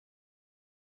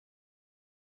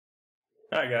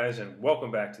Hi guys, and welcome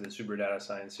back to the Super Data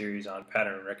Science series on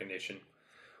pattern recognition.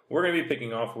 We're going to be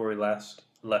picking off where we last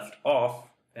left off,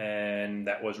 and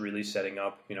that was really setting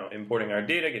up, importing our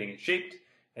data, getting it shaped,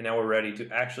 and now we're ready to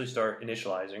actually start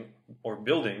initializing or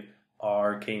building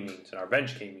our k-means and our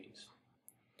bench k-means.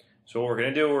 So what we're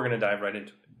going to do, we're going to dive right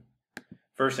into it.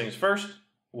 First things first,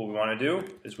 what we want to do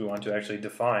is we want to actually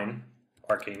define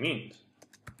our k-means,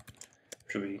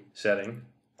 which will be setting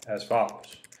as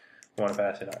follows. We want to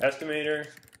pass in our estimator,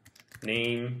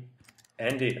 name,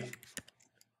 and data.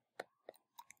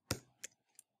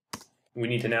 We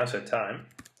need to now set time,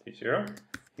 t0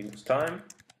 equals time,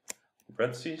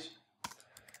 parentheses,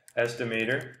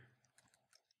 estimator,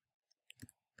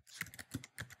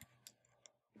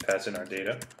 pass in our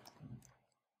data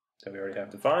that we already have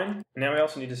defined. Now we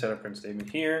also need to set a print statement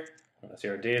here. Let's see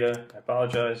our data. I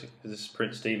apologize because this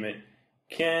print statement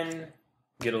can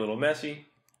get a little messy.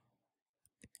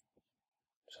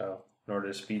 So in order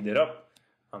to speed it up,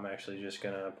 I'm actually just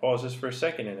going to pause this for a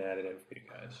second and add it in for you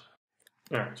guys.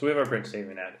 All right, so we have our print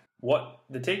statement added. What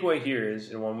the takeaway here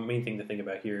is, and one main thing to think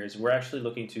about here is we're actually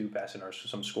looking to pass in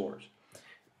some scores.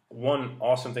 One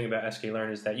awesome thing about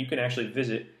sklearn is that you can actually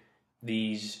visit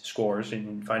these scores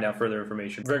and find out further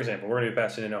information. For example, we're going to be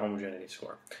passing in a homogeneity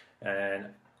score, and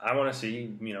I want to see,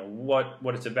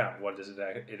 what it's about. What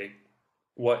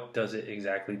does it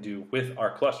exactly do with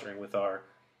our clustering, with our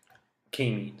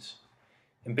k-means?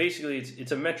 And basically,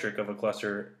 it's a metric of a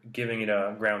cluster, giving it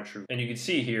a ground truth. And you can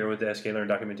see here with the sklearn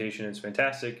documentation, it's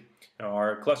fantastic.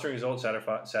 Our clustering result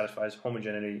satisfies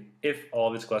homogeneity if all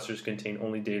of its clusters contain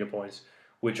only data points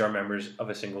which are members of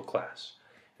a single class.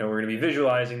 Now we're going to be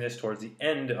visualizing this towards the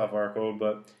end of our code,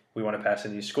 but we want to pass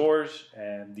in these scores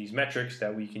and these metrics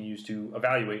that we can use to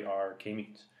evaluate our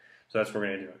k-means. So that's what we're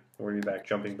going to do. We're going to be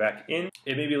jumping back in.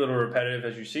 It may be a little repetitive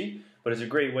as you see, but it's a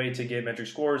great way to get metric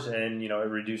scores, and it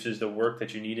reduces the work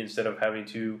that you need instead of having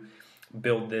to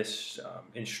build this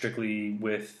in strictly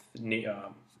with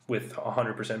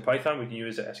 100% Python. We can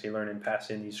use the sklearn and pass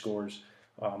in these scores,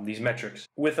 these metrics,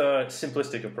 with a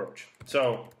simplistic approach.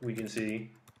 So we can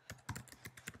see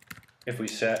if we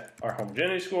set our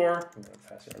homogeneity score, we're going to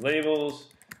pass in our labels,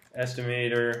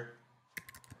 estimator,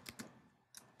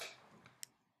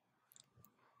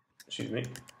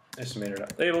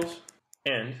 estimator.labels,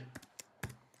 and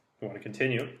we want to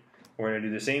continue. We're going to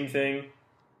do the same thing,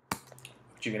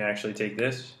 but you can actually take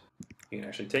this, you can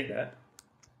actually take that.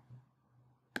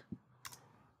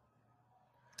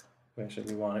 We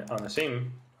want it on the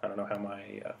same, I don't know how my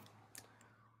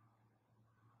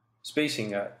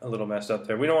spacing got a little messed up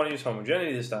there. We don't want to use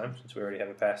homogeneity this time, since we already have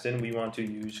it passed in. We want to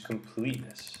use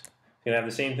completeness. We're going to have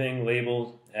the same thing,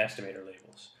 labeled, estimator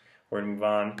labels. We're going to move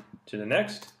on to the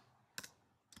next,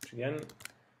 which again is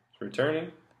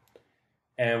returning.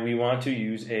 And we want to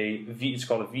use a V, it's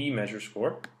called a V measure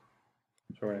score.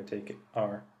 So we're going to take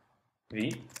our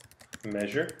V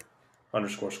measure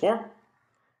underscore score.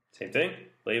 Same thing,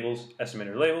 labels,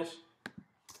 estimator labels.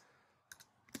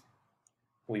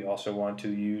 We also want to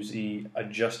use the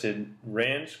adjusted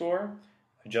RAND score,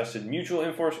 adjusted mutual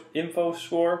info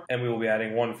score, and we will be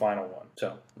adding one final one.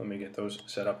 So let me get those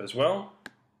set up as well.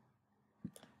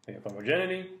 We have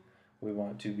homogeneity. We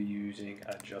want to be using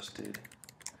adjusted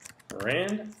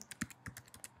RAND,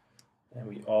 and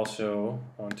we also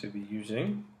want to be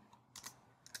using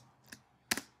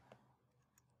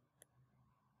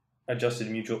adjusted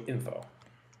mutual info.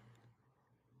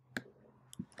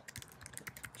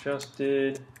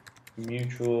 Adjusted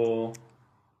mutual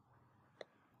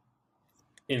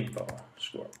info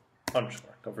score,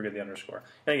 underscore. Don't forget the underscore.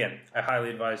 And again, I highly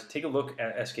advise, take a look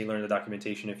at sklearn, the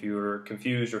documentation, if you're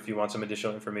confused or if you want some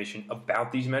additional information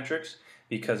about these metrics,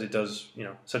 because it does,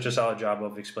 such a solid job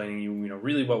of explaining you,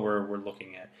 really what we're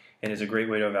looking at. And it's a great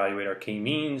way to evaluate our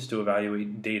k-means, to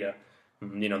evaluate data.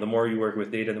 The more you work with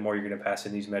data, the more you're going to pass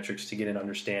in these metrics to get an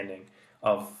understanding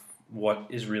of what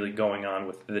is really going on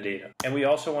with the data. And we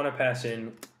also want to pass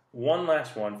in one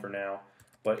last one for now,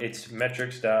 but it's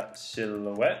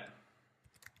metrics.silhouette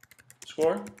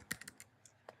score.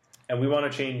 And we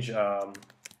want to change a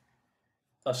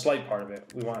slight part of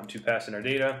it. We want to pass in our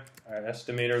data, our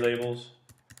estimator labels.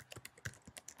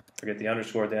 Forget the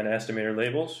underscore at the end, estimator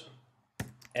labels.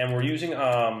 And we're using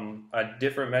a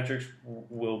different metrics,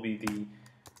 will be the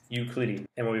Euclidean.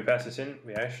 And when we pass this in,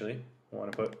 we actually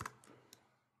want to put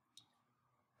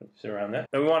around that.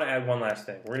 Now we want to add one last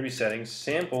thing. We're going to be setting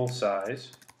sample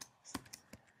size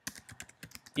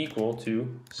equal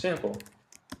to sample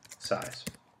size.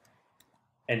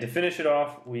 And to finish it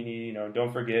off, we need,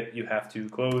 don't forget, you have to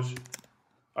close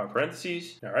our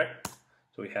parentheses. All right,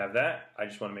 so we have that. I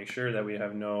just want to make sure that we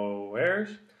have no errors.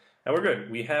 and we're good.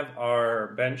 We have our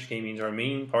bench k-means, our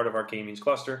main part of our k-means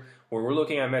cluster, where we're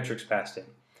looking at metrics passed in.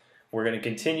 We're going to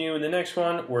continue in the next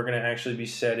one. We're going to actually be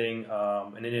setting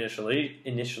an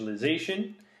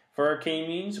initialization for our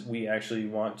k-means. We actually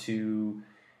want to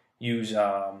use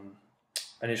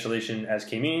initialization as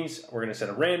k-means. We're going to set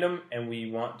a random, and we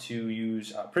want to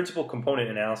use principal component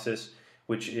analysis,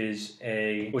 which if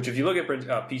you look at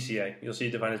PCA, you'll see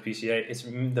it defined as PCA. It's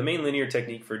the main linear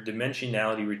technique for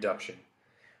dimensionality reduction.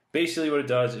 Basically what it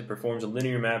does, it performs a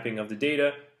linear mapping of the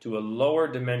data to a lower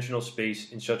dimensional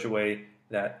space in such a way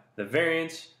that the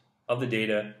variance of the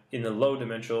data in the low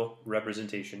dimensional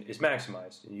representation is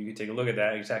maximized. And you can take a look at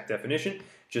that exact definition.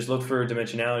 Just look for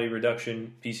dimensionality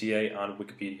reduction PCA on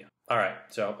Wikipedia. All right,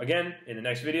 so again, in the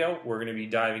next video, we're going to be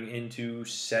diving into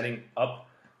setting up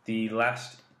the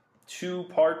last two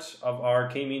parts of our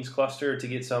k-means cluster to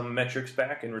get some metrics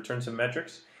back and return some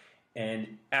metrics.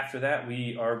 And after that,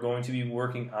 we are going to be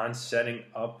working on setting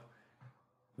up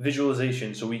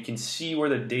visualization so we can see where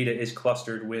the data is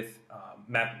clustered with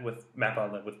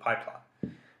Matplotlib, with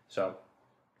PyPlot. So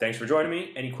thanks for joining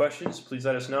me. Any questions, please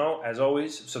let us know. As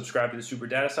always, subscribe to the Super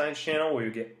Data Science channel where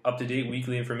you get up-to-date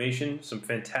weekly information, some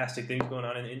fantastic things going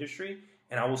on in the industry,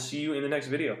 and I will see you in the next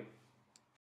video.